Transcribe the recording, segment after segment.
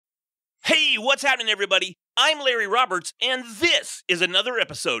Hey, what's happening, everybody? I'm Larry Roberts, and this is another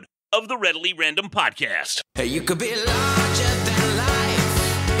episode of the Readily Random Podcast. Hey, you could be larger than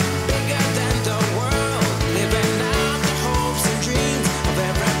life, bigger than the world, living out the hopes and dreams of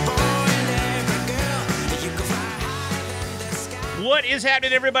every boy and every girl. You could fly higher than the sky. What is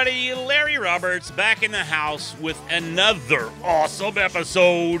happening, everybody? Larry Roberts back in the house with another awesome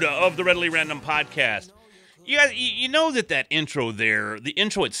episode of the Readily Random Podcast. You guys, you know that intro there, the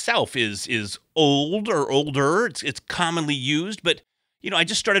intro itself is old or older. It's commonly used, but you know, I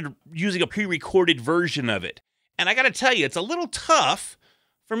just started using a pre-recorded version of it. And I got to tell you, it's a little tough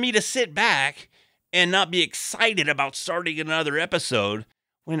for me to sit back and not be excited about starting another episode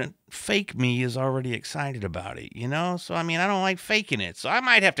when fake me is already excited about it, you know? So, I mean, I don't like faking it. So I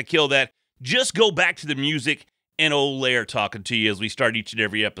might have to kill that. Just go back to the music and old Lair talking to you as we start each and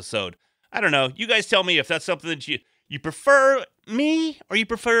every episode. I don't know. You guys tell me if that's something that you prefer me or you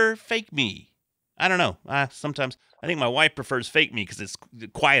prefer fake me. I don't know. Sometimes I think my wife prefers fake me because it's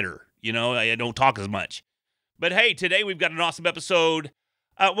quieter. You know, I don't talk as much. But hey, today we've got an awesome episode.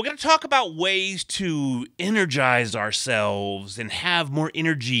 We're going to talk about ways to energize ourselves and have more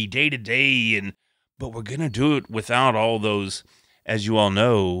energy day to day. But we're going to do it without all those, as you all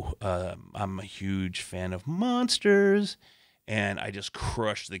know, I'm a huge fan of Monsters. And I just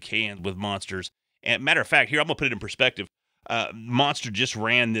crushed the cans with Monsters. And matter of fact, here, I'm going to put it in perspective. Monster just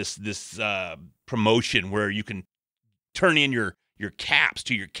ran this promotion where you can turn in your caps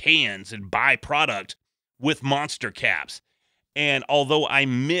to your cans and buy product with Monster caps. And although I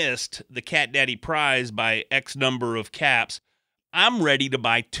missed the Cat Daddy prize by X number of caps, I'm ready to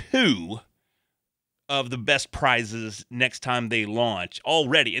buy 2 of the best prizes next time they launch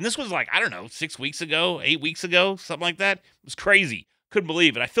already. And this was like, I don't know, 6 weeks ago, 8 weeks ago, something like that. It was crazy. Couldn't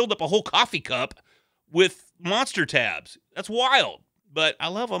believe it. I filled up a whole coffee cup with Monster tabs. That's wild. But I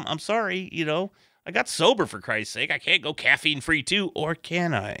love them. I'm sorry, you know. I got sober, for Christ's sake. I can't go caffeine-free too, or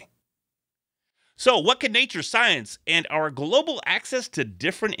can I? So what can nature science and our global access to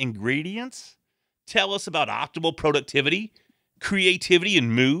different ingredients tell us about optimal productivity, creativity,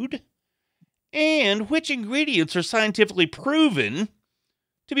 and mood? And which ingredients are scientifically proven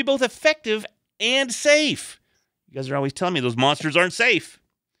to be both effective and safe? You guys are always telling me those Monsters aren't safe.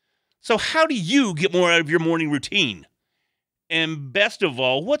 So how do you get more out of your morning routine? And best of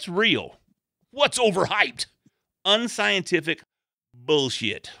all, what's real? What's overhyped? Unscientific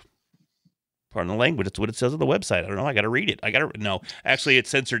bullshit. Pardon the language. That's what it says on the website. I don't know. I got to read it. No, actually, it's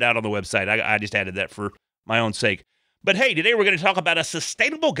censored out on the website. I just added that for my own sake. But hey, today we're going to talk about a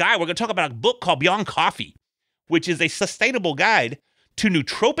sustainable guide. We're going to talk about a book called Beyond Coffee, which is a sustainable guide to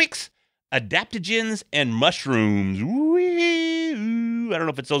nootropics, adaptogens, and mushrooms. Ooh, I don't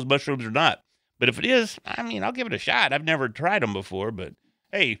know if it's those mushrooms or not. But if it is, I mean, I'll give it a shot. I've never tried them before, but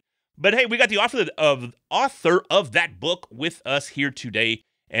hey, we got the author of that book with us here today,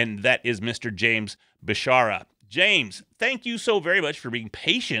 and that is Mr. James Beshara. James, thank you so very much for being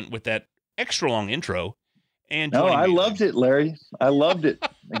patient with that extra long intro. No, I loved it, Larry. I loved it.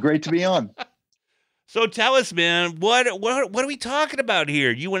 Great to be on. So tell us, man, what are we talking about here?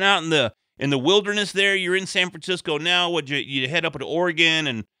 You went out in the wilderness there. You're in San Francisco now. Would you head up to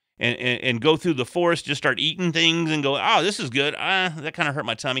Oregon and go through the forest, just start eating things and go, oh, this is good. That kind of hurt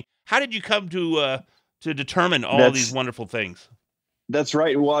my tummy. How did you come to determine all these wonderful things? That's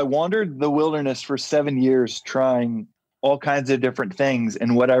right. Well, I wandered the wilderness for 7 years, trying all kinds of different things,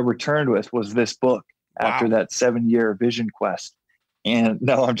 and what I returned with was this book. Wow. After that 7-year vision quest. And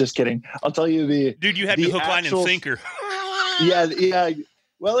no, I'm just kidding. I'll tell you dude, you had the hook, line, and sinker. Yeah.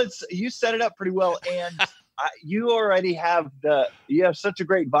 Well, you set it up pretty well. And you already have you have such a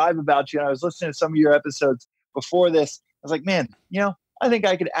great vibe about you. And I was listening to some of your episodes before this. I was like, man, you know, I think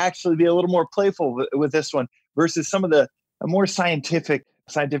I could actually be a little more playful with this one versus some of the more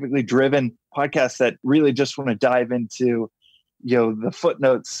scientifically driven podcasts that really just want to dive into, you know, the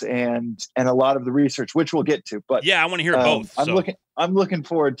footnotes and a lot of the research, which we'll get to. But yeah, I want to hear both. I'm looking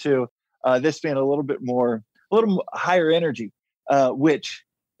forward to this being a little higher energy, which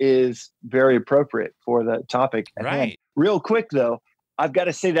is very appropriate for the topic. Right. Real quick though, I've got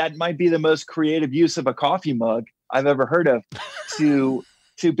to say that might be the most creative use of a coffee mug I've ever heard of to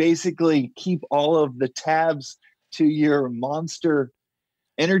basically keep all of the tabs to your Monster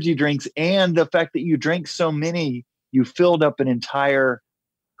energy drinks, and the fact that you drink so many. You filled up an entire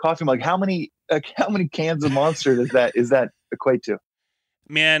coffee mug. How many cans of Monster is that equate to?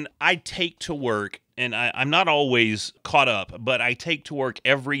 Man, I take to work, and I'm not always caught up, but I take to work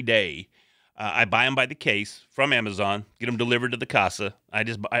every day. I buy them by the case from Amazon, get them delivered to the casa. I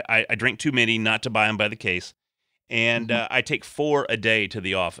drink too many not to buy them by the case, and I take 4 a day to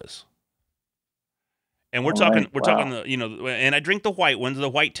the office. And we're All talking, right. we're Wow. talking and I drink the white ones, the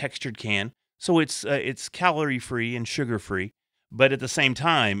white textured can. So it's calorie free and sugar free, but at the same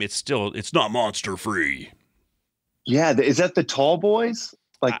time, it's not monster free. Yeah. Is that the tall boys?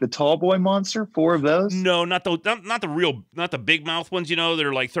 Like the tall boy monster? 4 of those? No, not the real, not the big mouth ones.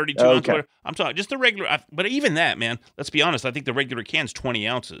 They're like 32 ounce. Okay. Whatever. I'm talking just the regular. But even that, man. Let's be honest. I think the regular can's 20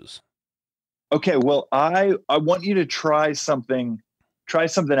 ounces. Okay. Well, I want you to try something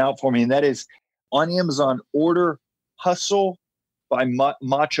out for me. And that is on Amazon, order Hustle by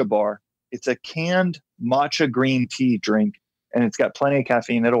Matcha Bar. It's a canned matcha green tea drink, and it's got plenty of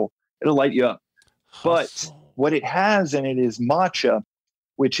caffeine. It'll light you up. But Hustle. what it has in it is matcha,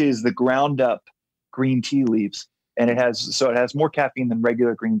 which is the ground up green tea leaves. And it has more caffeine than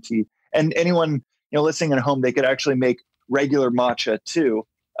regular green tea. And anyone, listening at home, they could actually make regular matcha too,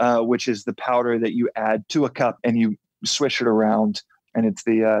 which is the powder that you add to a cup and you swish it around, and it's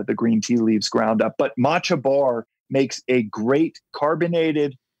the green tea leaves ground up. But Matcha Bar makes a great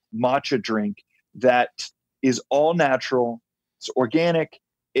carbonated matcha drink that is all natural. It's organic.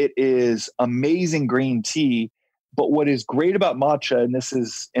 It is amazing green tea. But what is great about matcha, and this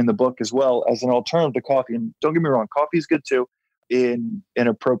is in the book as well, as an alternative to coffee, and don't get me wrong, coffee is good too in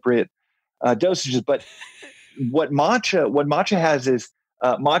appropriate dosages. But what matcha has is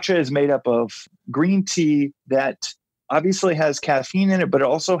matcha is made up of green tea that obviously has caffeine in it, but it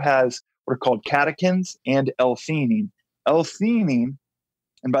also has what are called catechins and L-theanine. L-theanine,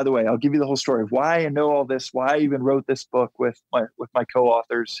 and by the way, I'll give you the whole story of why I know all this, why I even wrote this book with my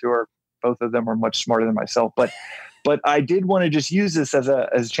co-authors, who are both of them are much smarter than myself. But I did want to just use this as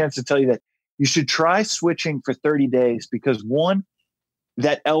a chance to tell you that you should try switching for 30 days, because one,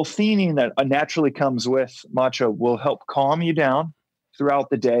 that L-theanine that naturally comes with matcha will help calm you down throughout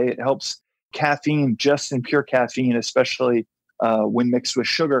the day. It helps caffeine, just in pure caffeine, especially when mixed with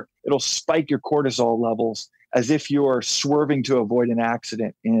sugar. It'll spike your cortisol levels as if you're swerving to avoid an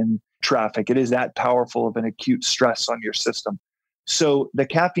accident in traffic. It is that powerful of an acute stress on your system. So the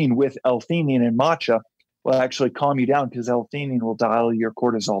caffeine with L-theanine and matcha will actually calm you down, because L-theanine will dial your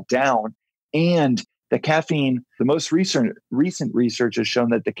cortisol down. And the caffeine, the most recent research has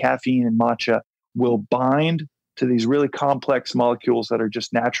shown that the caffeine in matcha will bind to these really complex molecules that are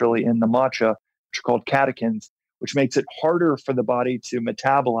just naturally in the matcha, which are called catechins, which makes it harder for the body to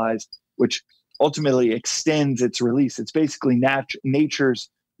metabolize, which ultimately extends its release. It's basically matcha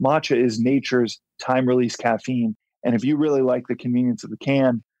is nature's time release caffeine. And if you really like the convenience of the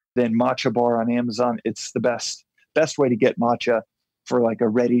can, then Matcha Bar on Amazon, it's the best way to get matcha for like a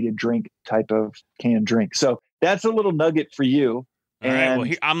ready to drink type of canned drink. So that's a little nugget for you. All right. Well,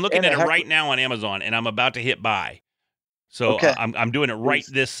 I'm looking at it right now on Amazon, and I'm about to hit buy. So Okay. I'm doing it right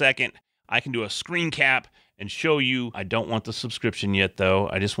Please. this second. I can do a screen cap and show you. I don't want the subscription yet, though.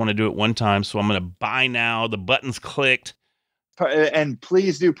 I just want to do it one time. So I'm going to buy now. The button's clicked. And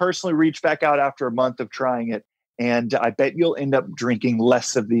please do personally reach back out after a month of trying it. And I bet you'll end up drinking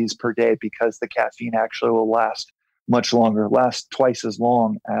less of these per day, because the caffeine actually will last much longer, last twice as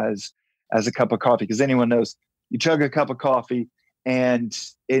long as a cup of coffee. Because anyone knows, you chug a cup of coffee, and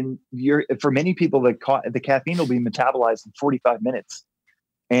for many people, the caffeine will be metabolized in 45 minutes,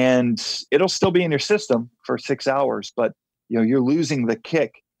 and it'll still be in your system for 6 hours, but you're losing the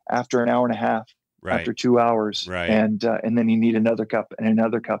kick after an hour and a half, Right. after 2 hours, Right. and then you need another cup and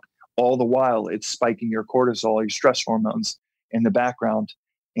another cup. All the while, it's spiking your cortisol, your stress hormones in the background,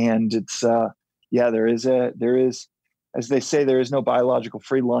 and it's there is, as they say, there is no biological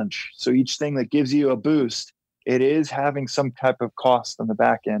free lunch. So each thing that gives you a boost, it is having some type of cost on the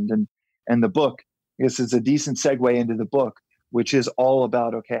back end. And the book, I guess, is a decent segue into the book, which is all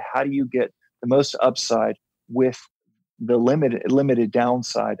about, okay, how do you get the most upside with the limited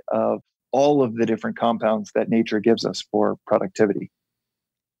downside of all of the different compounds that nature gives us for productivity.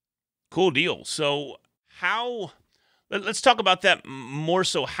 Cool deal. So let's talk about that more.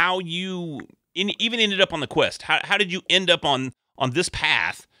 So how you even ended up on the quest. How did you end up on this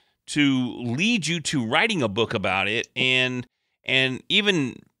path to lead you to writing a book about it, and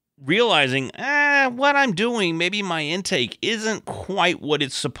even realizing what I'm doing, maybe my intake isn't quite what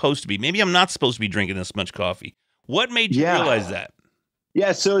it's supposed to be. Maybe I'm not supposed to be drinking this much coffee. What made you realize that?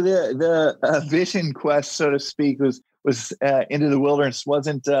 Yeah, so the vision quest, so to speak, was into the wilderness.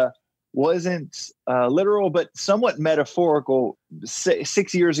 Wasn't literal, but somewhat metaphorical.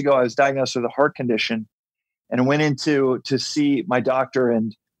 6 years ago, I was diagnosed with a heart condition, and I went to see my doctor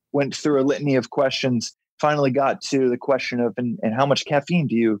and went through a litany of questions. Finally got to the question of, and how much caffeine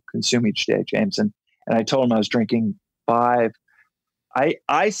do you consume each day, James? And I told him I was drinking 5.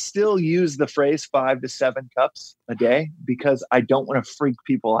 I still use the phrase 5 to 7 cups a day, because I don't want to freak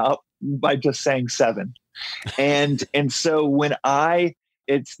people out by just saying 7. And so when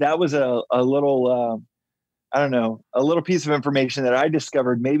that was a little, I don't know, a little piece of information that I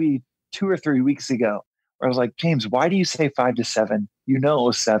discovered maybe 2 or 3 weeks ago, where I was like, James, why do you say 5 to 7? You know, it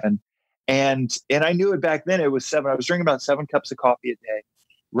was 7. And I knew it back then. It was 7. I was drinking about 7 cups of coffee a day,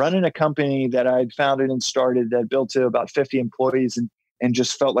 running a company that I'd founded and started that built to about 50 employees, and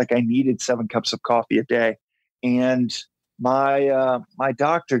just felt like I needed 7 cups of coffee a day. And my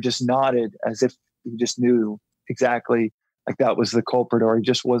doctor just nodded as if he just knew exactly, like that was the culprit, or he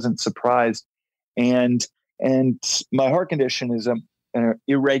just wasn't surprised. And my heart condition is an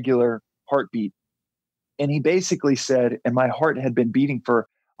irregular heartbeat. And he basically said, and my heart had been beating for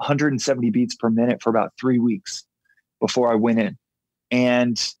 170 beats per minute for about 3 weeks before I went in.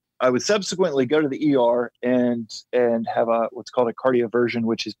 And I would subsequently go to the ER and have what's called a cardioversion,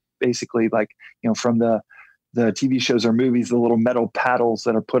 which is basically like, from the TV shows or movies, the little metal paddles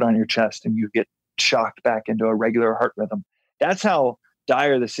that are put on your chest and you get shocked back into a regular heart rhythm. That's how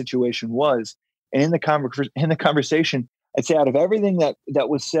dire the situation was. And in the conversation, I'd say out of everything that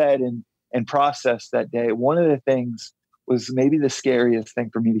was said and processed that day, one of the things was maybe the scariest thing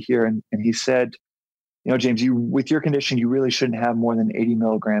for me to hear. And he said, James, with your condition, you really shouldn't have more than 80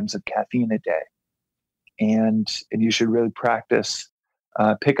 milligrams of caffeine a day. And you should really practice,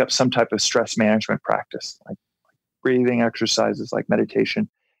 pick up some type of stress management practice, like breathing exercises, like meditation.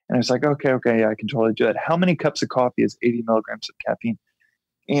 And I was like, okay, yeah, I can totally do it. How many cups of coffee is 80 milligrams of caffeine?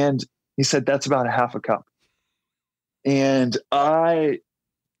 And he said, that's about a half a cup. And the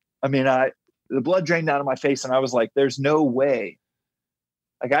blood drained out of my face, and I was like, there's no way.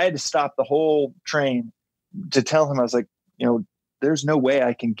 Like, I had to stop the whole train to tell him, I was like, there's no way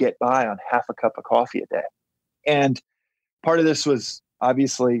I can get by on half a cup of coffee a day. And part of this was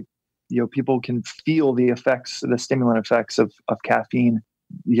obviously, people can feel the stimulant effects of caffeine.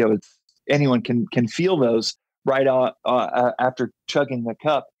 Anyone can feel those right after chugging the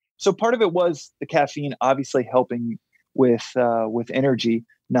cup. So part of it was the caffeine obviously helping with energy,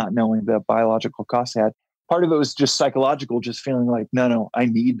 not knowing the biological cost it had. Part of it was just psychological, just feeling like, no, I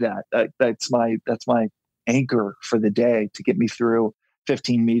need that. That's my anchor for the day to get me through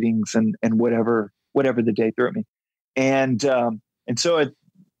 15 meetings and whatever the day threw at me. And so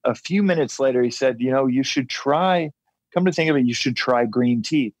a few minutes later, he said, you should try, come to think of it, you should try green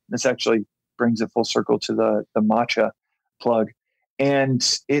tea. This actually brings it full circle to the matcha plug. And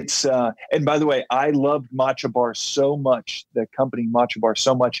it's, and by the way, I loved Matcha Bar so much, the company Matcha Bar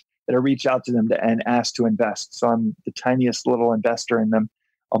so much, that I reached out to them and asked to invest. So I'm the tiniest little investor in them.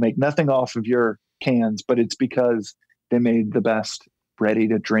 I'll make nothing off of your cans, but it's because they made the best ready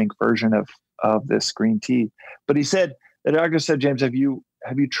to drink version of this green tea. But he said, the doctor said, James, have you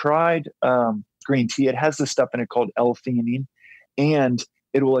tried green tea? It has this stuff in it called L-theanine, and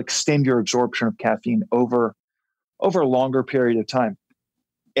it will extend your absorption of caffeine over a longer period of time.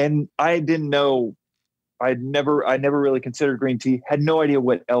 And I didn't know, I never really considered green tea, had no idea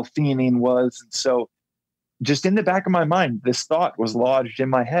what L-theanine was. And so just in the back of my mind, this thought was lodged in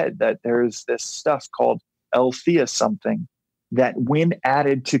my head that there's this stuff called L-thea something that when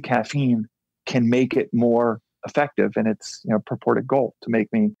added to caffeine can make it more effective. And it's, purported goal to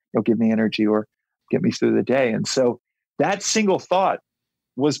make me, give me energy or get me through the day. And so that single thought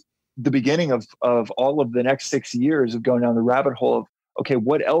was the beginning of all of the next 6 years of going down the rabbit hole of, okay,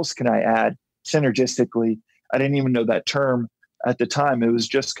 what else can I add synergistically? I didn't even know that term at the time. It was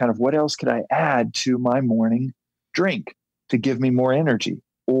just kind of, what else could I add to my morning drink to give me more energy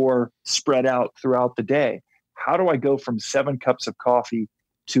or spread out throughout the day? How do I go from 7 cups of coffee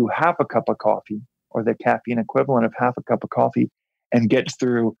to half a cup of coffee, or the caffeine equivalent of half a cup of coffee, and get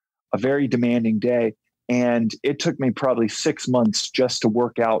through a very demanding day? And it took me probably 6 months just to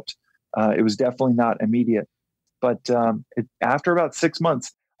work out. It was definitely not immediate, but after about 6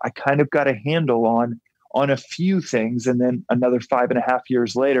 months, I kind of got a handle on a few things. And then another 5.5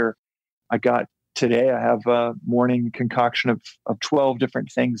 years later, today I have a morning concoction of 12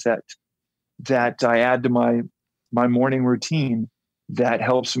 different things that I add to my morning routine that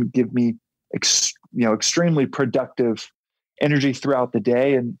helps give me extremely productive energy throughout the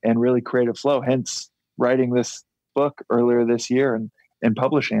day and really creative flow. Hence writing this book earlier this year and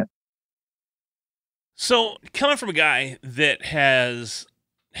publishing it. So, coming from a guy that has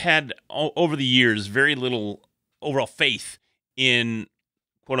had over the years very little overall faith in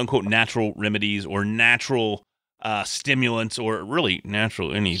quote unquote natural remedies or natural stimulants or really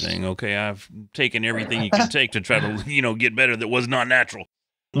natural anything. Okay, I've taken everything you can take to try to get better that was not natural,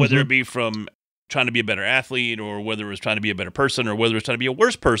 whether it be from trying to be a better athlete or whether it was trying to be a better person or whether it's trying to be a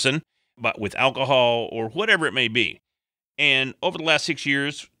worse person, but with alcohol or whatever it may be. And over the last 6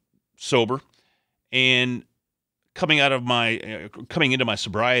 years, sober. And coming into my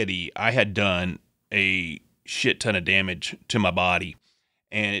sobriety, I had done a shit ton of damage to my body,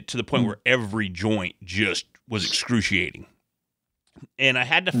 and to the point where every joint just was excruciating. And I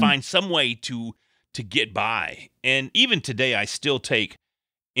had to find some way to get by. And even today, I still take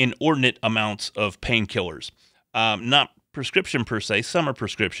inordinate amounts of painkillers. Not prescription per se, some are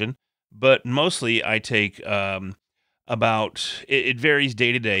prescription, but mostly I take it varies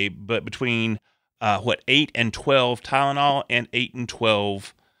day to day, but between 8 and 12 Tylenol and 8 and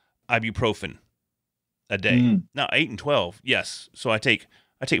 12 ibuprofen a day. Now 8 and 12, yes. So I take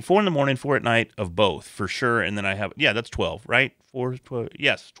 4 in the morning, 4 at night of both for sure, and then I have that's 12, right? 4, 12,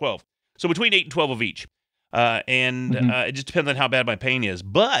 yes, 12. So between 8 and 12 of each. It just depends on how bad my pain is.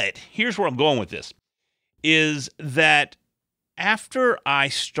 But here's where I'm going with this, is that after I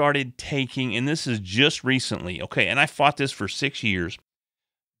started taking, and this is just recently, okay, and I fought this for 6 years,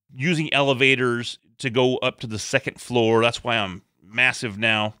 using elevators to go up to the second floor. That's why I'm massive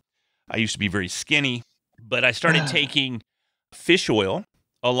now. I used to be very skinny, but I started taking fish oil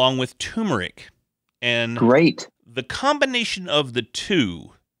along with turmeric. And Great. The combination of the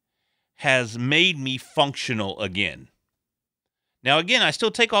two has made me functional again. Now, again, I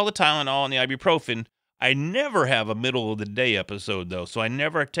still take all the Tylenol and the ibuprofen. I never have a middle of the day episode, though, so I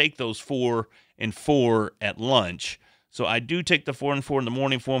never take those 4 and 4 at lunch. So I do take the 4 and 4 in the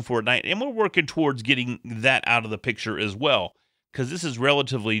morning, 4 and 4 at night, and we're working towards getting that out of the picture as well, because this is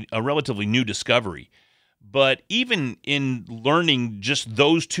a relatively new discovery. But even in learning just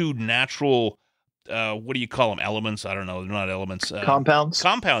those two natural, what do you call them? Elements? I don't know. They're not elements. Compounds.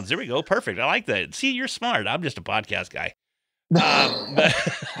 Compounds. There we go. Perfect. I like that. See, you're smart. I'm just a podcast guy.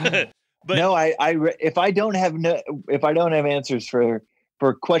 But no, if I don't have answers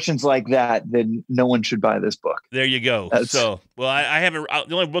for questions like that, then no one should buy this book. There you go. I haven't.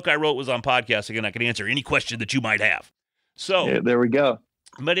 The only book I wrote was on podcasting, and I can answer any question that you might have. So yeah, there we go.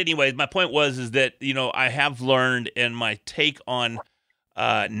 But anyways, my point is that I have learned, and my take on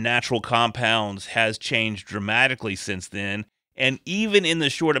natural compounds has changed dramatically since then. And even in the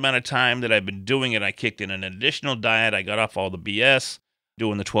short amount of time that I've been doing it, I kicked in an additional diet. I got off all the BS,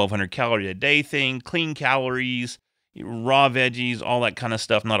 doing the 1,200 calorie a day thing, clean calories, raw veggies, all that kind of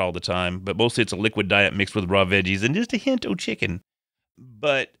stuff. Not all the time, but mostly it's a liquid diet mixed with raw veggies and just a hint of chicken.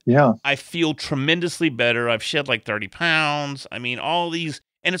 But yeah, I feel tremendously better. I've shed like 30 pounds. I mean, all these,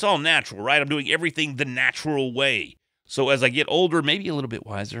 and it's all natural, right? I'm doing everything the natural way. So as I get older, maybe a little bit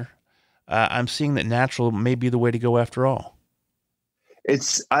wiser, I'm seeing that natural may be the way to go after all.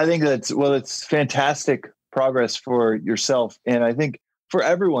 I think it's fantastic progress for yourself. And I think for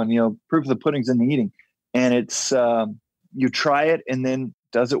everyone, proof of the pudding's in the eating. And it's, you try it and then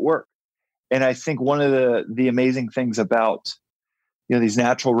does it work? And I think one of the amazing things about, these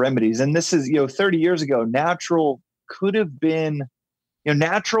natural remedies, and this is, 30 years ago, natural could have been,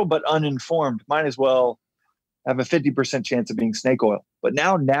 natural, but uninformed, might as well have a 50% chance of being snake oil. But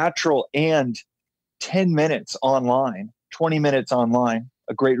now natural and 10 minutes online, 20 minutes online.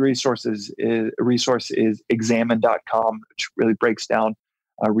 A great resource is examine.com, which really breaks down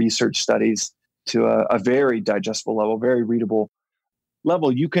research studies to a very digestible level, very readable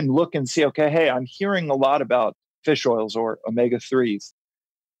level. You can look and see, okay, hey, I'm hearing a lot about fish oils or omega-3s.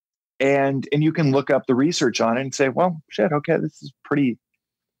 And you can look up the research on it and say, well, shit, okay, this is pretty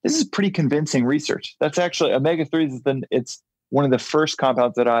convincing research. That's actually omega-3s. It's one of the first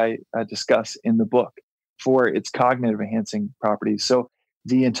compounds that I discuss in the book for its cognitive enhancing properties. So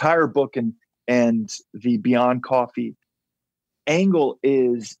the entire book and the Beyond Coffee angle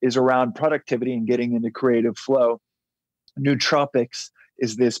is around productivity and getting into creative flow. Nootropics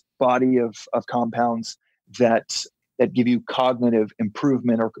is this body of compounds that give you cognitive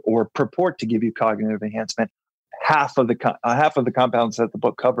improvement or purport to give you cognitive enhancement. Half of the compounds that the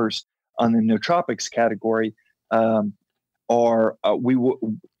book covers on the nootropics category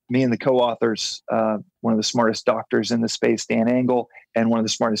me and the co-authors, one of the smartest doctors in the space, Dan Engel, and one of the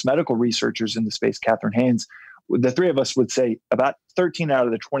smartest medical researchers in the space, Catherine Haynes. The three of us would say about 13 out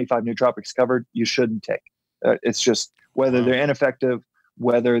of the 25 nootropics covered you shouldn't take. It's just whether they're ineffective,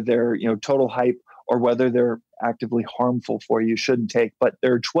 whether they're total hype, or whether they're actively harmful for you, shouldn't take. But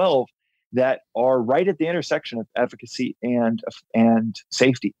there are 12 that are right at the intersection of efficacy and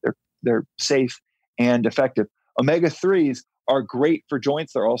safety. They're safe and effective. Omega-3s are great for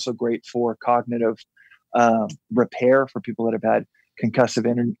joints. They're also great for cognitive repair for people that have had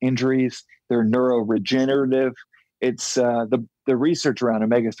concussive injuries. They're neuroregenerative. It's the research around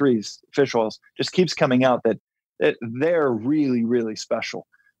omega-3s, fish oils, just keeps coming out that they're really, really special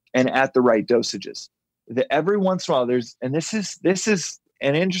and at the right dosages. Every once in a while, this is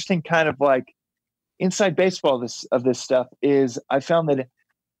an interesting kind of like inside baseball of this stuff is I found that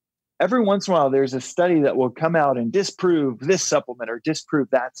every once in a while there's a study that will come out and disprove this supplement or disprove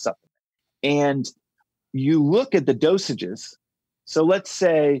that supplement. And you look at the dosages. So let's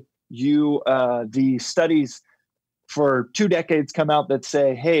say the studies for 2 decades come out that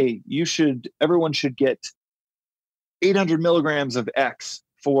say, hey, everyone should get 800 milligrams of X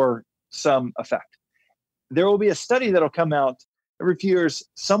for some effect. There will be a study that'll come out every few years.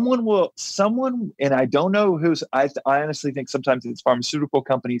 Someone, and I don't know I honestly think sometimes it's pharmaceutical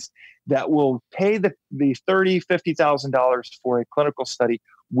companies that will pay the $30,000, $50,000 for a clinical study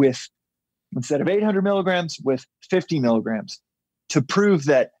with, instead of 800 milligrams, with 50 milligrams to prove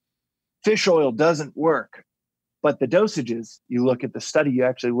that fish oil doesn't work. But the dosages, you look at the study, you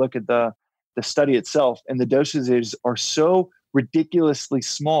actually look at the study itself, and the dosages are so ridiculously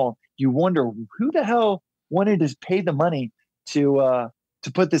small. You wonder who the hell wanted to pay the money to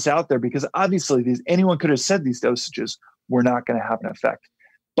put this out there, because obviously anyone could have said these dosages were not going to have an effect.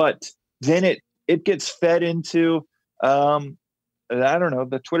 But then it gets fed into I don't know,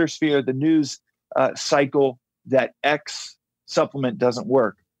 the Twitter sphere, the news cycle, that X supplement doesn't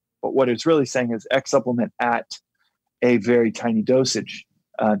work. But what it's really saying is X supplement at a very tiny dosage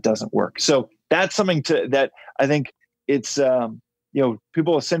doesn't work. So that's something that I think it's,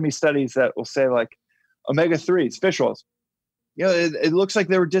 people will send me studies that will say like omega-3s, fish oils. It looks like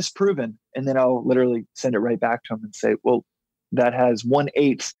they were disproven. And then I'll literally send it right back to them and say, well, that has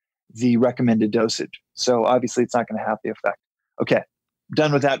 1/8 the recommended dosage. So obviously it's not going to have the effect. Okay.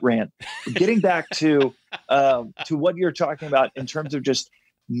 Done with that rant. Getting back to what you're talking about in terms of just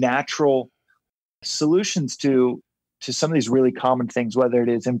natural solutions to some of these really common things, whether it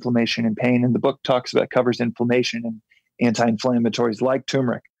is inflammation and pain. And the book covers inflammation and anti-inflammatories like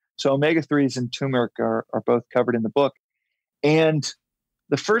turmeric. So omega-3s and turmeric are both covered in the book. And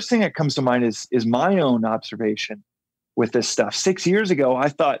the first thing that comes to mind is my own observation with this stuff. 6 years ago, I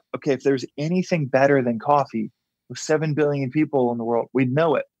thought, okay, if there's anything better than coffee, with 7 billion people in the world, we'd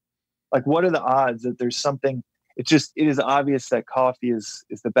know it. Like, what are the odds that there's something? It is obvious that coffee is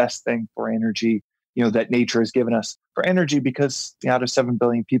the best thing for energy, that nature has given us for energy, because out of 7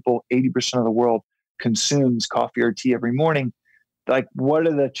 billion people, 80% of the world consumes coffee or tea every morning. Like, what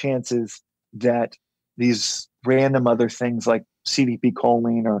are the chances that these random other things like CDP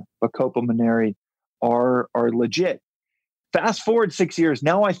choline or Bacopa moneri are legit? Fast forward 6 years,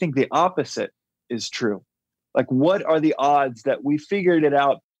 now I think the opposite is true. Like, what are the odds that we figured it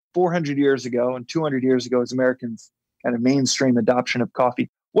out 400 years ago and 200 years ago as Americans kind of mainstream adoption of coffee?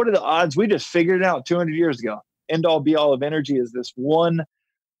 What are the odds we just figured it out 200 years ago? End all be all of energy is this one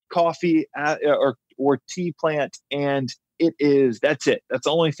coffee or tea plant, and that's it. That's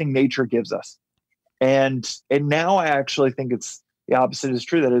the only thing nature gives us. And now I actually think it's the opposite is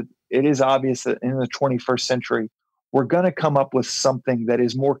true, that it is obvious that in the 21st century, we're going to come up with something that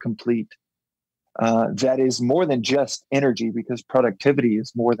is more complete, that is more than just energy, because productivity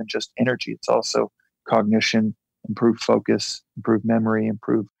is more than just energy. It's also cognition, improved focus, improved memory,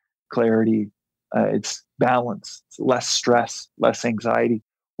 improved clarity. It's balance, it's less stress, less anxiety.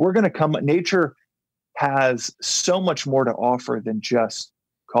 Nature has so much more to offer than just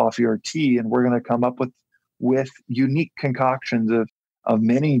coffee or tea. And we're going to come up with unique concoctions of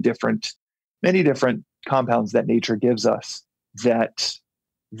many different compounds that nature gives us that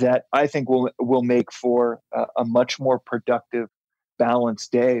I think will make for a much more productive,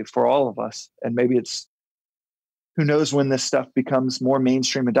 balanced day for all of us. And maybe who knows when this stuff becomes more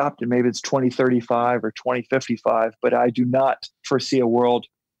mainstream adopted. Maybe it's 2035 or 2055, but I do not foresee a world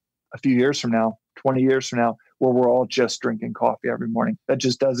a few years from now, 20 years from now, where we're all just drinking coffee every morning. That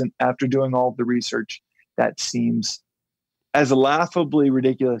just doesn't, after doing all of the research, that seems as laughably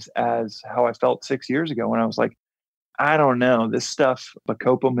ridiculous as how I felt 6 years ago when I was like, I don't know, this stuff,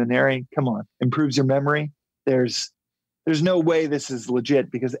 Bacopa moneri, come on, improves your memory. There's no way this is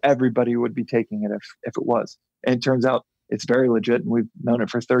legit, because everybody would be taking it if it was. And it turns out it's very legit, and we've known it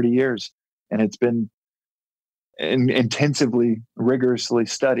for 30 years, and it's been intensively, rigorously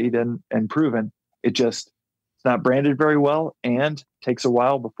studied and proven. It's not branded very well, and takes a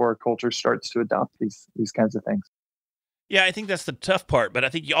while before our culture starts to adopt these kinds of things. Yeah, I think that's the tough part, but I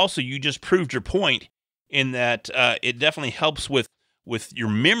think you just proved your point in that it definitely helps with your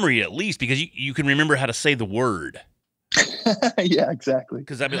memory, at least, because you can remember how to say the word. Yeah, exactly.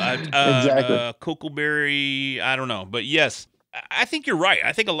 Because exactly. Cocoberry, I don't know, but yes, I think you're right.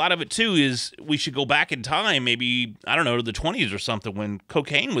 I think a lot of it too is we should go back in time, maybe, I don't know, to the 20s or something, when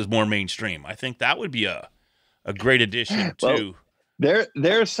cocaine was more mainstream. I think that would be a great addition too. There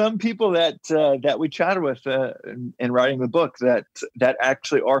are some people that we chatted with in writing the book that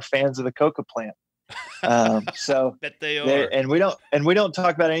actually are fans of the coca plant, So Bet they are. and we don't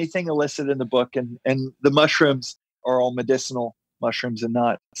talk about anything illicit in the book, and the mushrooms are all medicinal mushrooms and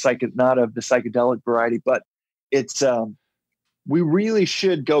not of the psychedelic variety. But it's we really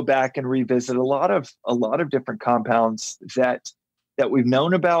should go back and revisit a lot of different compounds that we've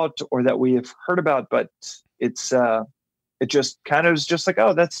known about or that we have heard about, but it just kind of is just like,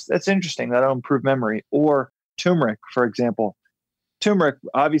 oh, that's interesting. That'll improve memory. Or turmeric, for example. Turmeric,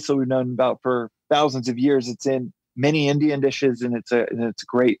 obviously, we've known about for thousands of years. It's in many Indian dishes, and it's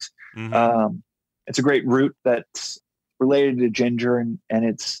great. Mm-hmm. It's a great root that's related to ginger, and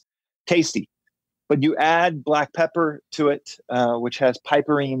it's tasty. But you add black pepper to it, which has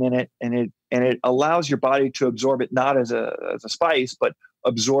piperine in it, and it allows your body to absorb it not as a spice, but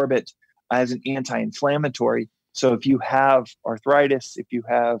absorb it as an anti-inflammatory. So if you have arthritis, if you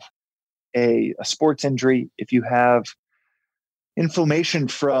have a sports injury, if you have inflammation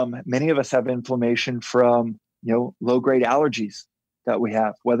many of us have inflammation from, low-grade allergies that we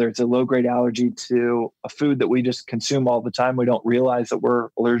have, whether it's a low-grade allergy to a food that we just consume all the time. We don't realize that we're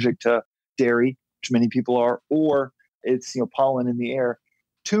allergic to dairy, which many people are, or it's, pollen in the air.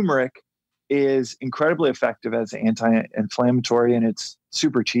 Turmeric is incredibly effective as an anti-inflammatory, and it's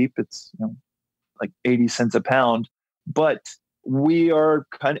super cheap. It's, like 80 cents a pound, but we are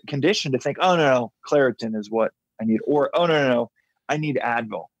kind of conditioned to think, oh no, Claritin is what I need, or oh no, I need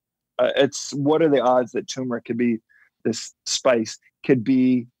Advil. What are the odds that turmeric could be, this spice could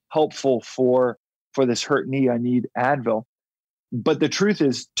be helpful for this hurt knee? I need Advil. But the truth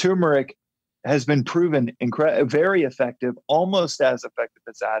is, turmeric has been proven very effective, almost as effective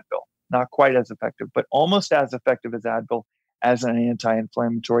as Advil. Not quite as effective, but almost as effective as Advil as an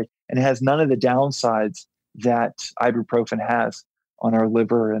anti-inflammatory, and it has none of the downsides that ibuprofen has on our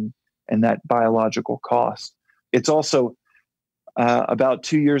liver and that biological cost. It's also about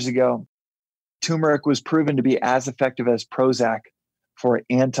 2 years ago, turmeric was proven to be as effective as Prozac for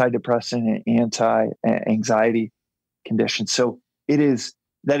antidepressant and anti-anxiety conditions. So it is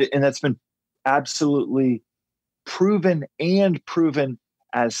that, and that's been absolutely proven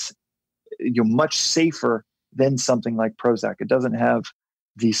as much safer than something like Prozac. It doesn't have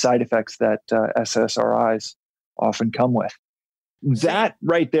the side effects that SSRIs often come with. That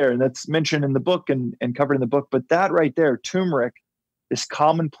right there, and that's mentioned in the book and covered in the book, but that right there, turmeric, this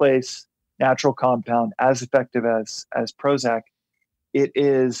commonplace natural compound, as effective as Prozac,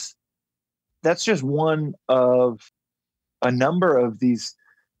 that's just one of a number of these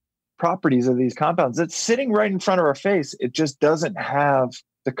properties of these compounds that's sitting right in front of our face. It just doesn't have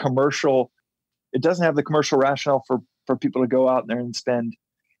the commercial rationale for people to go out there and spend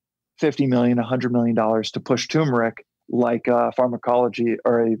 $50 million, $100 million to push turmeric like pharmacology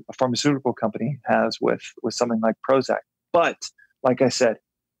or a pharmaceutical company has with something like Prozac. But like I said,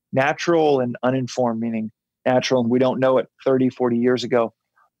 natural and uninformed, meaning natural, and we don't know it 30, 40 years ago,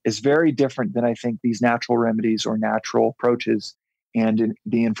 is very different than I think these natural remedies or natural approaches and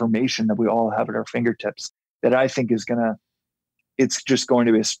the information that we all have at our fingertips, that I think it's just going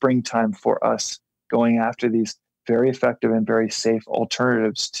to be a springtime for us going after these very effective and very safe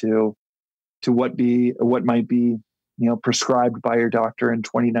alternatives to what might be, prescribed by your doctor in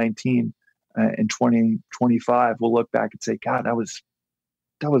 2019. In 2025, we'll look back and say, God, that was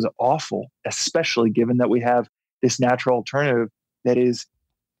awful, especially given that we have this natural alternative that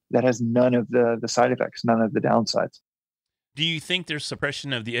has none of the side effects, none of the downsides. Do you think there's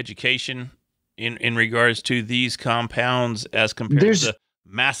suppression of the education in regards to these compounds as compared to the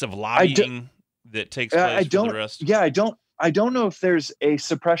massive lobbying that takes place for the rest? Yeah, I don't know if there's a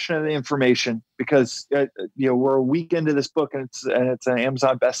suppression of the information, because we're a week into this book, and it's an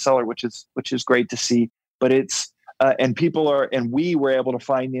Amazon bestseller, which is great to see. But it's and we were able to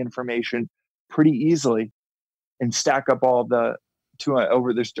find the information pretty easily and stack up all the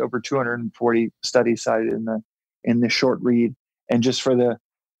over 240 studies cited in the short read. And just for the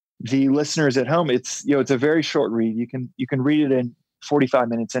listeners at home, it's a very short read. You can read it in 45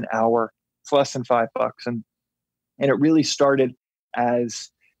 minutes, an hour. It's less than $5, and it really started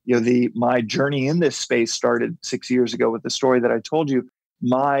as my journey in this space started 6 years ago with the story that I told you.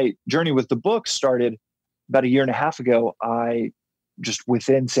 My journey with the book started about a year and a half ago. I just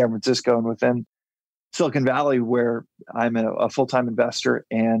within San Francisco and within Silicon Valley, where I'm a full-time investor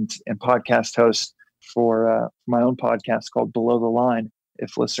and podcast host for my own podcast called Below the Line.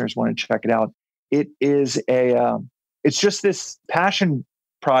 If listeners want to check it out, it is it's just this passion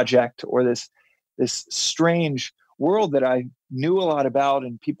project, or this strange world that I knew a lot about,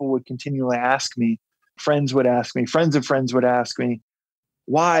 and people would continually ask me. Friends would ask me, friends of friends would ask me,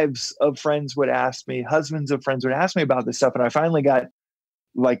 wives of friends would ask me, husbands of friends would ask me about this stuff. And I finally got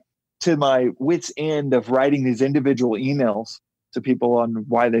like to my wit's end of writing these individual emails to people on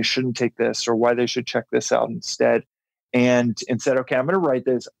why they shouldn't take this or why they should check this out instead. And said, okay, I'm going to write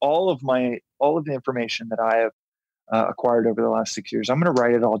this, all of the information that I have acquired over the last 6 years. I'm going to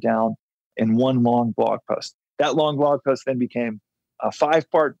write it all down in one long blog post. That long blog post then became a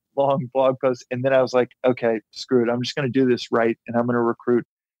 5-part long blog post. And then I was like, okay, screw it. I'm just going to do this right. And I'm going to recruit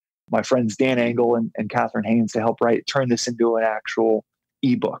my friends Dan Angle and Catherine Haynes to help turn this into an actual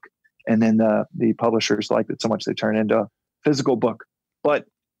ebook. And then the publishers liked it so much they turned it into a physical book. But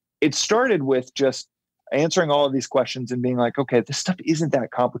it started with just answering all of these questions and being like, okay, this stuff isn't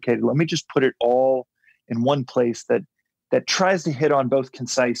that complicated. Let me just put it all in one place that tries to hit on both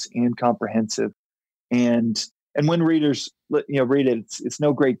concise and comprehensive. And when readers read it, it's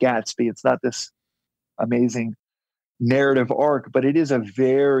no Great Gatsby. It's not this amazing narrative arc, but it is a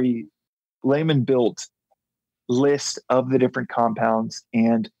very layman built list of the different compounds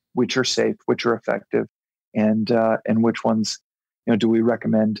and which are safe, which are effective, and which ones do we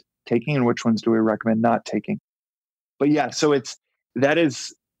recommend taking and which ones do we recommend not taking. But yeah, so that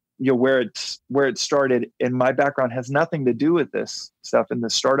is where it started. And my background has nothing to do with this stuff in the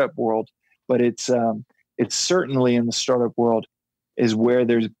startup world, but it's certainly in the startup world is where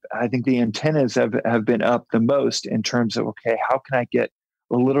I think the antennas have been up the most in terms of, okay, how can I get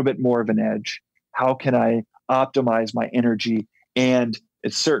a little bit more of an edge? How can I optimize my energy? And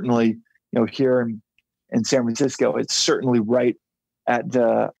it's certainly, here in San Francisco, it's certainly right at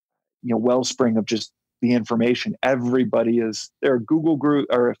the, wellspring of just the information. There are Google group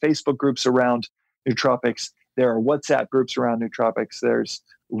or Facebook groups around nootropics. There are WhatsApp groups around nootropics. There's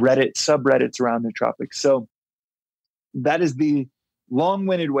Reddit subreddits around nootropics. So that is the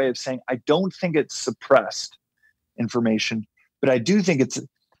long-winded way of saying, I don't think it's suppressed information, but I do think it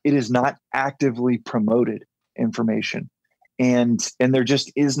is not actively promoted information. And there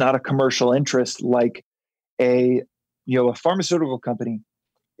just is not a commercial interest like a pharmaceutical company.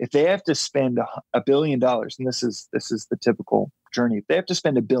 If they have to spend $1 billion, and this is the typical journey, if they have to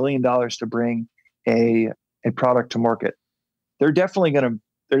spend $1 billion to bring a product to market, they're definitely going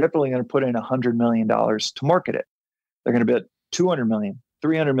to put in $100 million to market it. They're going to bet $200 million,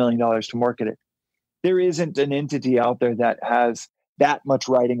 $300 million to market it. There isn't an entity out there that has that much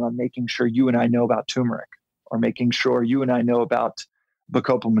writing on making sure you and I know about turmeric or making sure you and I know about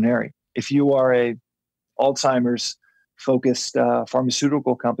Bacopa monnieri. If you are a Alzheimer's focused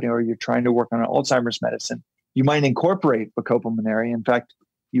pharmaceutical company, or you're trying to work on an Alzheimer's medicine, you might incorporate Bacopa monnieri. In fact,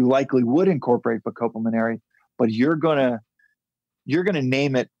 you likely would incorporate Bacopa monnieri, but you're gonna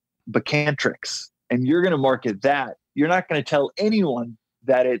name it Bacantrix, and you're gonna market that. You're not going to tell anyone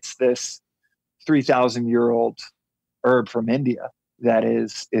that it's this 3,000-year-old herb from India that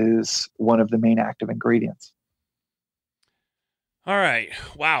is one of the main active ingredients. All right.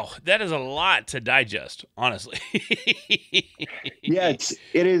 Wow. That is a lot to digest, honestly. Yeah,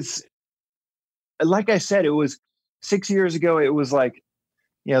 it is. Like I said, it was 6 years ago. It was like,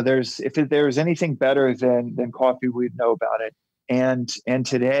 if there was anything better than coffee, we'd know about it. And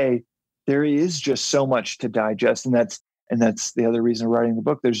today there is just so much to digest. And that's the other reason writing the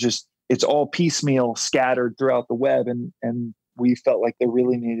book. It's all piecemeal scattered throughout the web. And we felt like there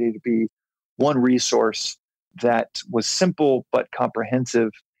really needed to be one resource that was simple but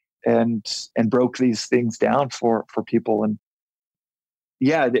comprehensive and broke these things down for people. And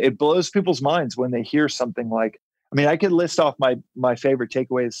yeah, it blows people's minds when they hear something like, I could list off my favorite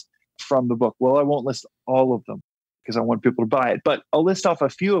takeaways from the book. Well, I won't list all of them because I want people to buy it, but I'll list off a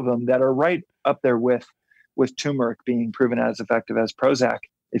few of them that are right up there with turmeric being proven as effective as Prozac,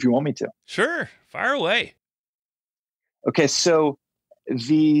 if you want me to. Sure. Fire away. Okay. So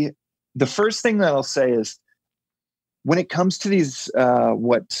the first thing that I'll say is, when it comes to these,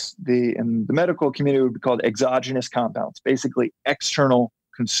 what in the medical community would be called exogenous compounds, basically external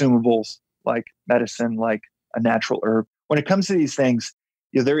consumables like medicine, like a natural herb. When it comes to these things,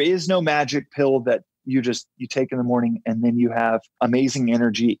 there is no magic pill that you take in the morning and then you have amazing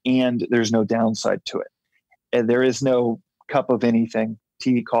energy and there's no downside to it. And there is no cup of anything,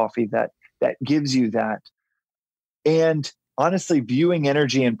 tea, coffee, that gives you that. And honestly, viewing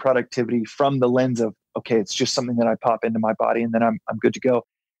energy and productivity from the lens of, okay, it's just something that I pop into my body and then I'm good to go,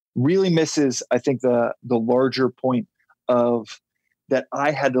 really misses, I think, the larger point of that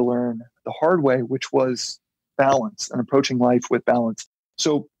I had to learn the hard way, which was balance and approaching life with balance.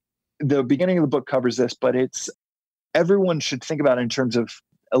 So the beginning of the book covers this, but everyone should think about it in terms of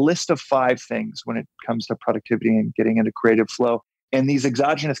a list of 5 things when it comes to productivity and getting into creative flow. And these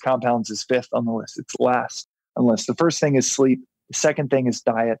exogenous compounds is 5th on the list. It's last on the list. The first thing is sleep. The second thing is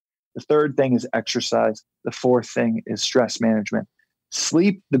diet. The third thing is exercise. The fourth thing is stress management.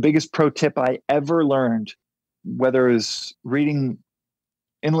 Sleep, the biggest pro tip I ever learned, whether it was reading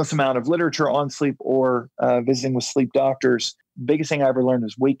endless amount of literature on sleep or visiting with sleep doctors, the biggest thing I ever learned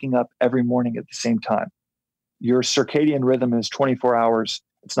is waking up every morning at the same time. Your circadian rhythm is 24 hours.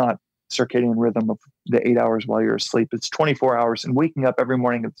 It's not circadian rhythm of the 8 hours while you're asleep. It's 24 hours, and waking up every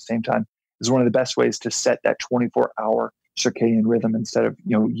morning at the same time is one of the best ways to set that 24-hour circadian rhythm instead of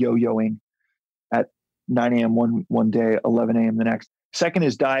yo-yoing at 9 a.m. one day, 11 a.m. the next. Second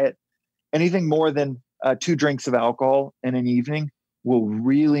is diet. Anything more than 2 drinks of alcohol in an evening will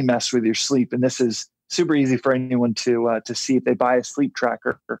really mess with your sleep. And this is super easy for anyone to see. If they buy a sleep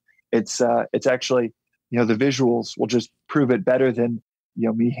tracker, it's actually, the visuals will just prove it better than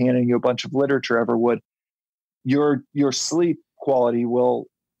me handing you a bunch of literature ever would. Your sleep quality will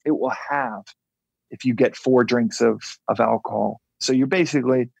have if you get 4 drinks of alcohol. So you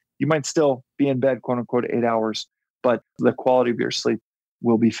might still be in bed, quote unquote, 8 hours, but the quality of your sleep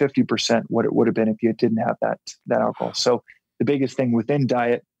will be 50% what it would have been if you didn't have that alcohol. So the biggest thing within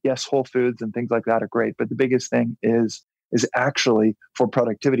diet, yes, whole foods and things like that are great, but the biggest thing is actually for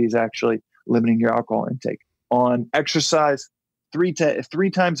productivity is actually limiting your alcohol intake. On exercise, 3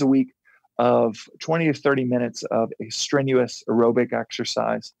 times a week of 20 to 30 minutes of a strenuous aerobic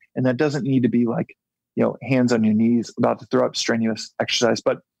exercise. And that doesn't need to be like, hands on your knees, about to throw up strenuous exercise,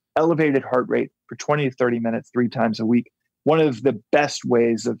 but elevated heart rate for 20 to 30 minutes, 3 times a week. One of the best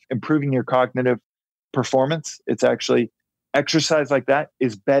ways of improving your cognitive performance, it's actually exercise like that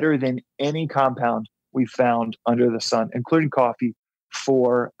is better than any compound we found under the sun, including coffee,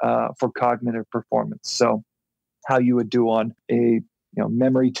 for cognitive performance. So how you would do on a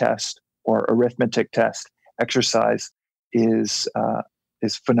memory test or arithmetic test, exercise is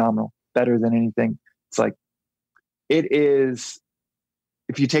phenomenal, better than anything. It's like, it is,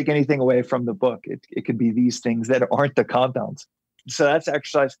 if you take anything away from the book, it could be these things that aren't the compounds. So that's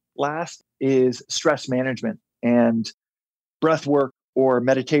exercise. Last is stress management and breath work or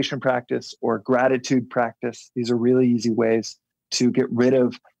meditation practice or gratitude practice. These are really easy ways to get rid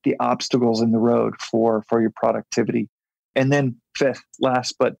of the obstacles in the road for your productivity. And then fifth,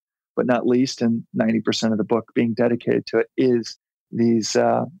 last but not least, and 90% of the book being dedicated to it, is these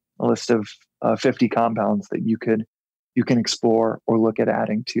a list of 50 compounds that you can explore or look at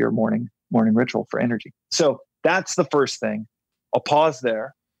adding to your morning ritual for energy. So that's the first thing. I'll pause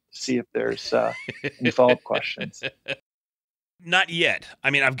there to see if there's any follow-up questions. Not yet. I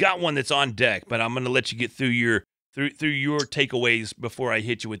mean, I've got one that's on deck, but I'm going to let you get through your takeaways before I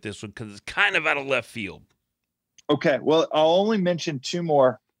hit you with this one, because it's kind of out of left field. Okay. Well, I'll only mention 2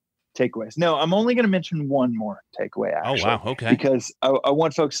 more takeaways. No, I'm only going to mention 1 more takeaway, actually. Oh, wow. Okay. Because I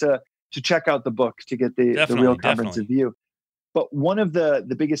want folks to check out the book to get the real comprehensive view. But one of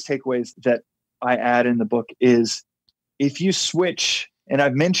the biggest takeaways that I add in the book is, if you switch, and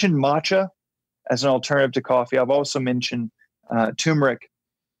I've mentioned matcha as an alternative to coffee. I've also mentioned turmeric.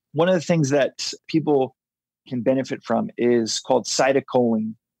 One of the things that people can benefit from is called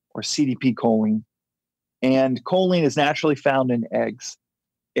cytocholine or CDP choline. And choline is naturally found in eggs.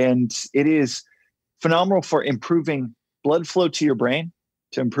 And it is phenomenal for improving blood flow to your brain,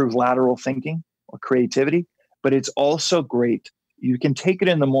 to improve lateral thinking or creativity. But it's also great. You can take it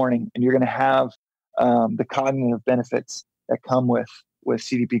in the morning and you're going to have the cognitive benefits that come with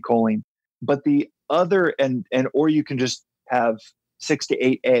CDP choline. But the other, or you can just have 6 to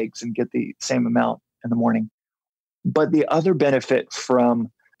 8 eggs and get the same amount in the morning. But the other benefit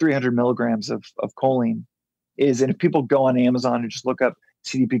from 300 milligrams of choline is, and if people go on Amazon and just look up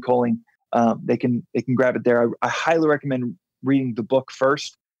CDP choline, they can grab it there. I highly recommend reading the book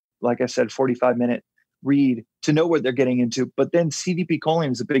first. Like I said, 45-minute read to know what they're getting into. But then CDP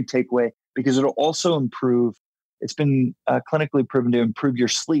choline is a big takeaway because it'll also improve. It's been clinically proven to improve your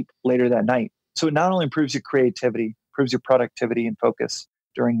sleep later that night. So it not only improves your creativity, improves your productivity and focus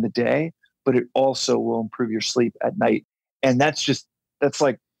during the day, but it also will improve your sleep at night. And that's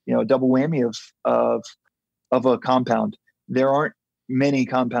like, a double whammy of a compound. There aren't many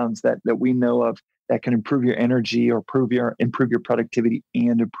compounds that we know of that can improve your energy or improve your productivity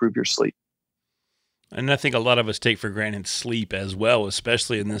and improve your sleep. And I think a lot of us take for granted sleep as well,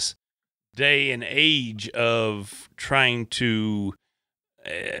 especially in this day and age of trying to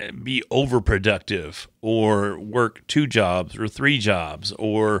be overproductive or work 2 jobs or 3 jobs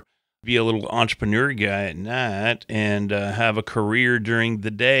or be a little entrepreneur guy at night and have a career during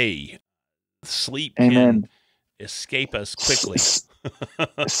the day. Sleep Amen. can escape us quickly.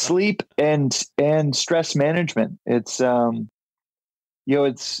 Sleep and stress management. It's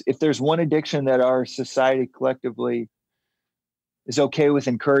if there's one addiction that our society collectively is okay with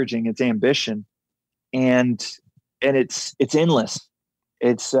encouraging, it's ambition, and it's endless.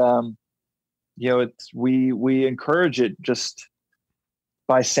 it's we encourage it just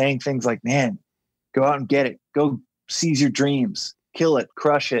by saying things like, man, go out and get it, go seize your dreams, kill it,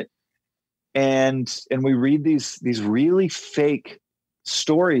 crush it. And we read these really fake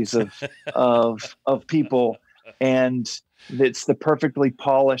stories of people, and it's the perfectly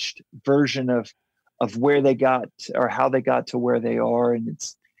polished version of where they got or how they got to where they are, and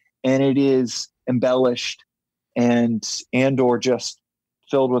it is embellished and or just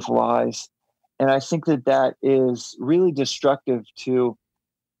filled with lies. And I think that is really destructive to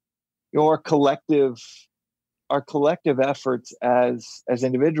our collective efforts as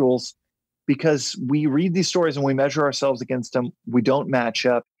individuals, because we read these stories and we measure ourselves against them. We don't match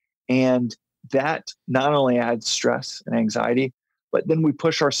up. And that not only adds stress and anxiety, but then we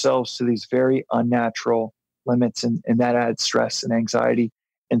push ourselves to these very unnatural limits, and that adds stress and anxiety.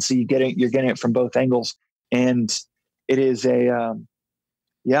 And so you're getting it from both angles. And it is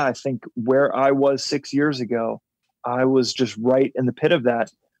I think where I was 6 years ago, I was just right in the pit of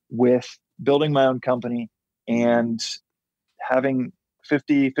that, with building my own company and having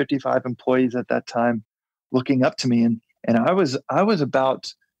 55 employees at that time looking up to me. And I was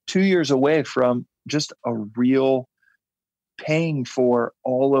about 2 years away from just a real paying for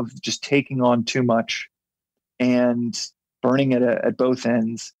all of just taking on too much and burning it at both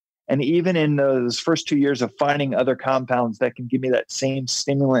ends. And even in those first 2 years of finding other compounds that can give me that same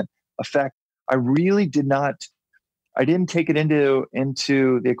stimulant effect, I really didn't take it into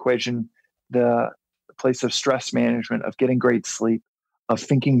the equation, the place of stress management, of getting great sleep, of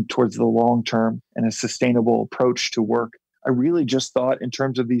thinking towards the long term and a sustainable approach to work. I really just thought in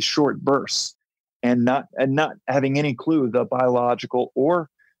terms of these short bursts, and not having any clue the biological or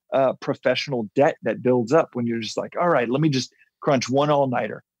professional debt that builds up when you're just like, all right, let me just crunch one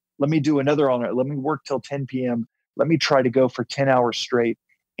all-nighter. Let me do another all-nighter. Let me work till 10 p.m. Let me try to go for 10 hours straight.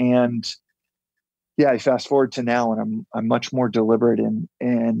 And I fast forward to now, and I'm much more deliberate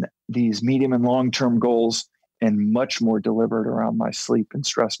in these medium and long-term goals, and much more deliberate around my sleep and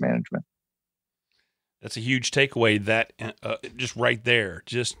stress management. That's a huge takeaway. That just right there,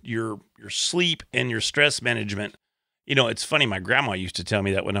 just your sleep and your stress management. You know, it's funny. My grandma used to tell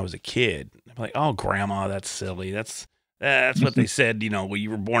me that when I was a kid. I'm like, "Oh, grandma, that's silly. That's what they said. You know, well, you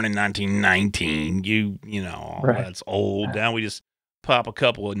were born in 1919. Right. That's old. Now we just pop a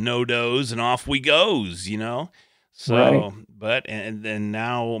couple of no-dos and off we goes. You know." So, Right. but and then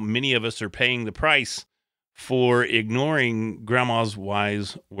now many of us are paying the price for ignoring grandma's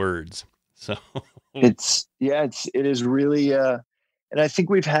wise words. So it is really, and I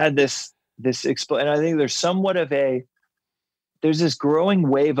think we've had this and I think there's this growing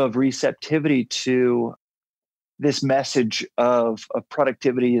wave of receptivity to this message of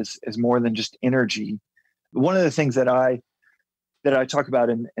productivity is more than just energy. One of the things that I talk about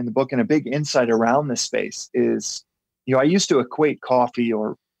in the book, and a big insight around this space, is, I used to equate coffee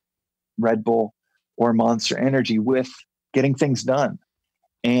or Red Bull or Monster Energy with getting things done.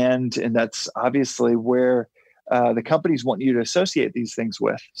 And that's obviously where the companies want you to associate these things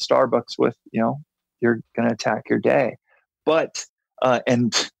with. Starbucks with, you're going to attack your day. But,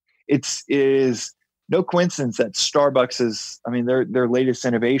 and it is no coincidence that Starbucks their latest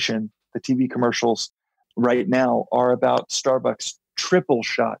innovation, the TV commercials right now, are about Starbucks triple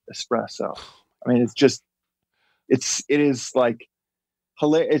shot espresso. I mean, it is like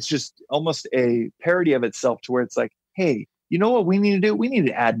hilarious. It's just almost a parody of itself, to where it's like, hey, you know what we need to do? We need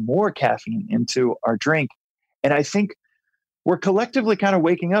to add more caffeine into our drink. And I think we're collectively kind of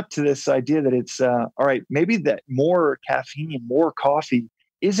waking up to this idea that it's, all right, maybe that more caffeine, more coffee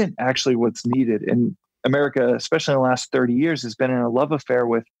isn't actually what's needed. And America, especially in the last 30 years, has been in a love affair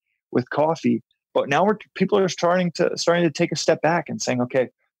with coffee. But now people are starting to take a step back and saying, okay,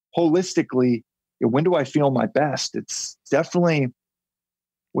 holistically, when do I feel my best? It's definitely,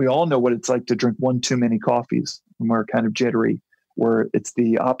 we all know what it's like to drink one too many coffees, and we're kind of jittery, where it's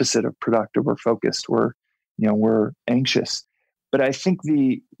the opposite of productive or focused, where, we're anxious. But I think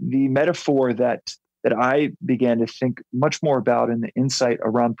the metaphor that I began to think much more about, in the insight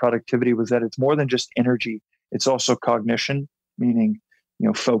around productivity, was that it's more than just energy. It's also cognition, meaning,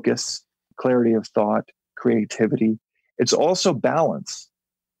 focus, clarity of thought, creativity. It's also balance,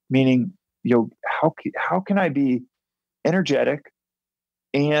 meaning, how can I be energetic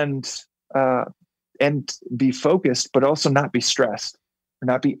and be focused, but also not be stressed or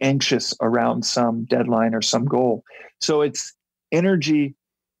not be anxious around some deadline or some goal? So it's energy,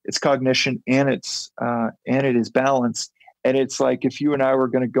 it's cognition, and it is balance. And it's like, if you and I were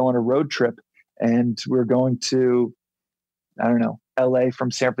going to go on a road trip and we're going to, I don't know, LA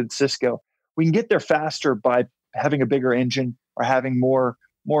from San Francisco, we can get there faster by having a bigger engine. or having more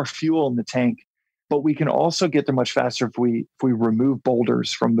fuel in the tank. But we can also get there much faster if we remove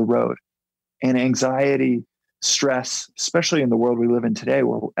boulders from the road. And anxiety, stress, especially in the world we live in today,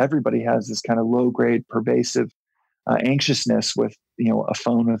 where everybody has this kind of low-grade, pervasive anxiousness with a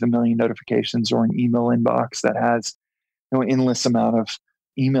phone with a million notifications or an email inbox that has endless amount of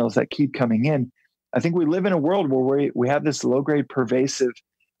emails that keep coming in. I think we live in a world where we have this low-grade, pervasive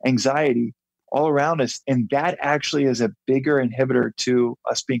anxiety all around us, and that actually is a bigger inhibitor to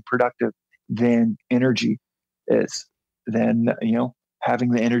us being productive than energy is. Than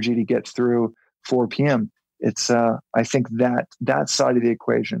having the energy to get through 4 p.m. It's I think that side of the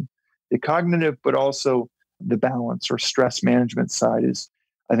equation, the cognitive, but also the balance or stress management side is,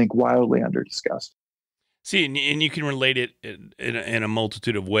 I think, wildly under discussed. See, and you can relate it in a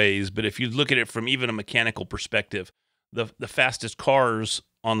multitude of ways, but if you look at it from even a mechanical perspective, the fastest cars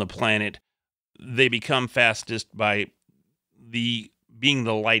on the planet, they become fastest by being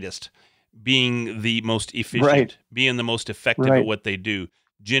the lightest, being the most efficient, Right. being the most effective Right. at what they do,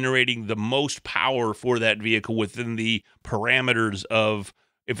 generating the most power for that vehicle within the parameters of,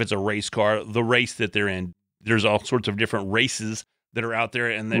 if it's a race car, the race that they're in. There's all sorts of different races that are out there,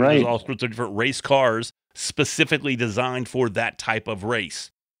 and then there's Right. all sorts of different race cars specifically designed for that type of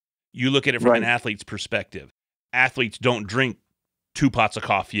race. You look at it from an Right. athlete's perspective. Athletes don't drink 2 pots of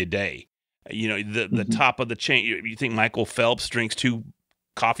coffee a day. The Mhm. top of the chain. You think Michael Phelps drinks 2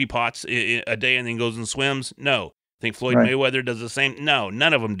 coffee pots a day and then goes and swims? No. Think Floyd Right. Mayweather does the same? No,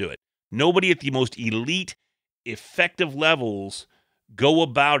 none of them do it. Nobody at the most elite, effective levels go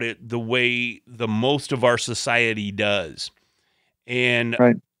about it the way the most of our society does. And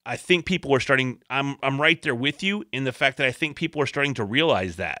Right. I think people are starting, I'm right there with you in the fact that I think people are starting to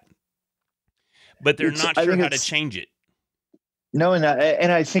realize that. But they're not I sure think how to it's change it. no, and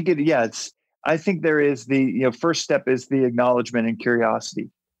I think I think there is the first step is the acknowledgement and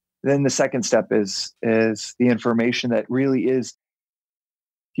curiosity. Then the second step is the information that really is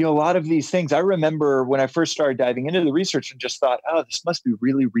a lot of these things. I remember when I first started diving into the research and just thought, oh, this must be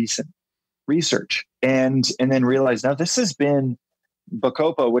really recent research, and then realized, now this has been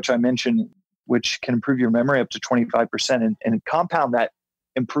Bacopa, which I mentioned, which can improve your memory up to 25%, and compound that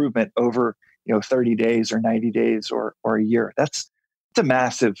improvement over 30 days or 90 days or a year. It's a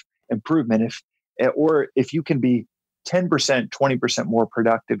massive improvement. If you can be 10%, 20% more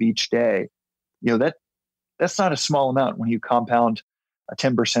productive each day, that's not a small amount when you compound a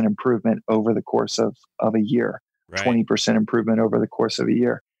 10% improvement over the course of a year, Right. 20% improvement over the course of a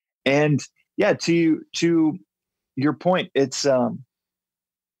year. And yeah, to your point, it's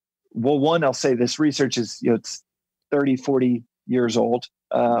one, I'll say this research is it's 30, 40 years old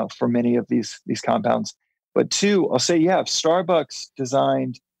for many of these compounds. But two, I'll say, if Starbucks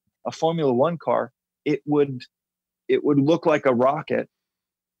designed a Formula One car, it would look like a rocket,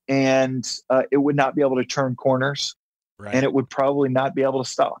 and it would not be able to turn corners, Right. and it would probably not be able to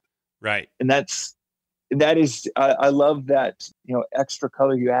stop. Right. And that is I love that extra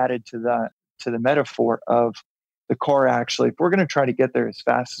color you added to the metaphor of the car. Actually, if we're going to try to get there as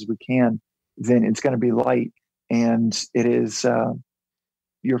fast as we can, then it's going to be light, and it is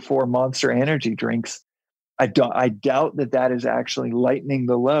your 4 Monster energy drinks. I doubt that is actually lightening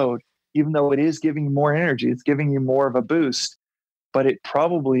the load, even though it is giving you more energy. It's giving you more of a boost, but it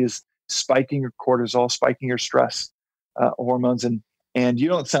probably is spiking your cortisol, spiking your stress hormones, and you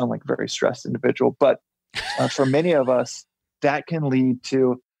don't sound like a very stressed individual, but for many of us, that can lead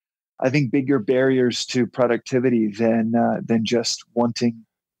to, I think, bigger barriers to productivity than just wanting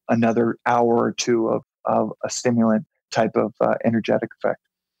another hour or two of a stimulant type of energetic effect.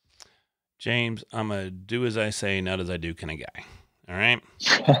 James, I'm a do as I say, not as I do kind of guy. All right.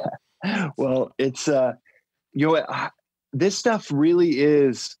 Well, it's this stuff really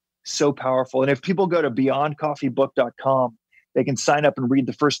is so powerful. And if people go to beyondcoffeebook.com, they can sign up and read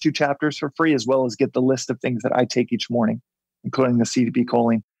the first 2 chapters for free, as well as get the list of things that I take each morning, including the CDP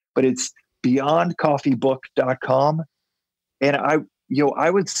choline. But it's beyondcoffeebook.com. And I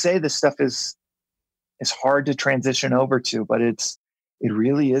would say this stuff is hard to transition over to, but it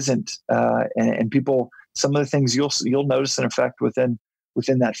really isn't. And people, some of the things you'll notice an effect within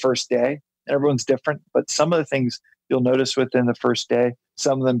that first day. Everyone's different, but some of the things you'll notice within the first day.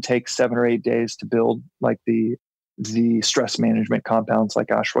 Some of them take 7 or 8 days to build, like the stress management compounds like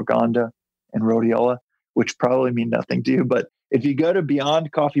ashwagandha and rhodiola, which probably mean nothing to you. But if you go to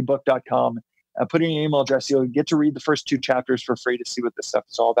beyondcoffeebook.com, put in your email address, you'll get to read the first 2 chapters for free to see what this stuff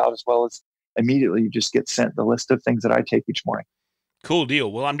is all about, as well as immediately you just get sent the list of things that I take each morning. Cool deal.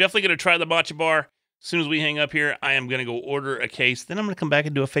 Well, I'm definitely going to try the matcha bar. As soon as we hang up here, I am going to go order a case. Then I'm going to come back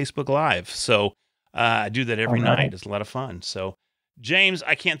and do a Facebook Live. So I do that every All right. night. It's a lot of fun. So, James,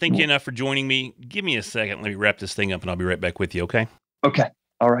 I can't thank you enough for joining me. Give me a second. Let me wrap this thing up, and I'll be right back with you, okay? Okay.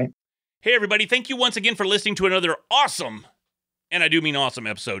 All right. Hey, everybody. Thank you once again for listening to another awesome, and I do mean awesome,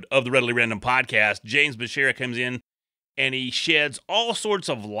 episode of the Readily Random podcast. James Beshara comes in, and he sheds all sorts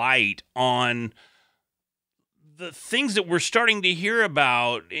of light on the things that we're starting to hear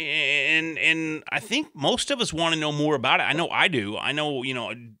about, and I think most of us want to know more about it. I know I do. I know,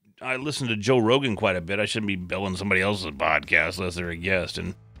 I listen to Joe Rogan quite a bit. I shouldn't be billing somebody else's podcast unless they're a guest,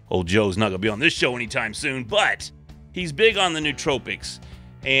 and old Joe's not going to be on this show anytime soon, but he's big on the nootropics,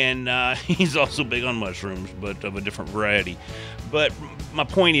 and he's also big on mushrooms, but of a different variety. But my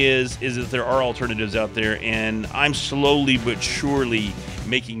point is that there are alternatives out there, and I'm slowly but surely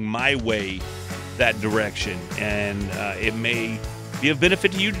making my way that direction, and it may be of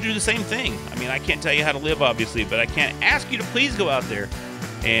benefit to you to do the same thing. I mean, I can't tell you how to live, obviously, but I can ask you to please go out there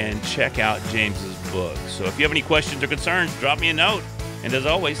and check out James's book. So if you have any questions or concerns, drop me a note. And as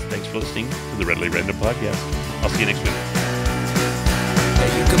always, thanks for listening to the Readily Random podcast. I'll see you next week.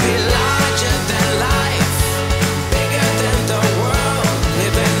 You could be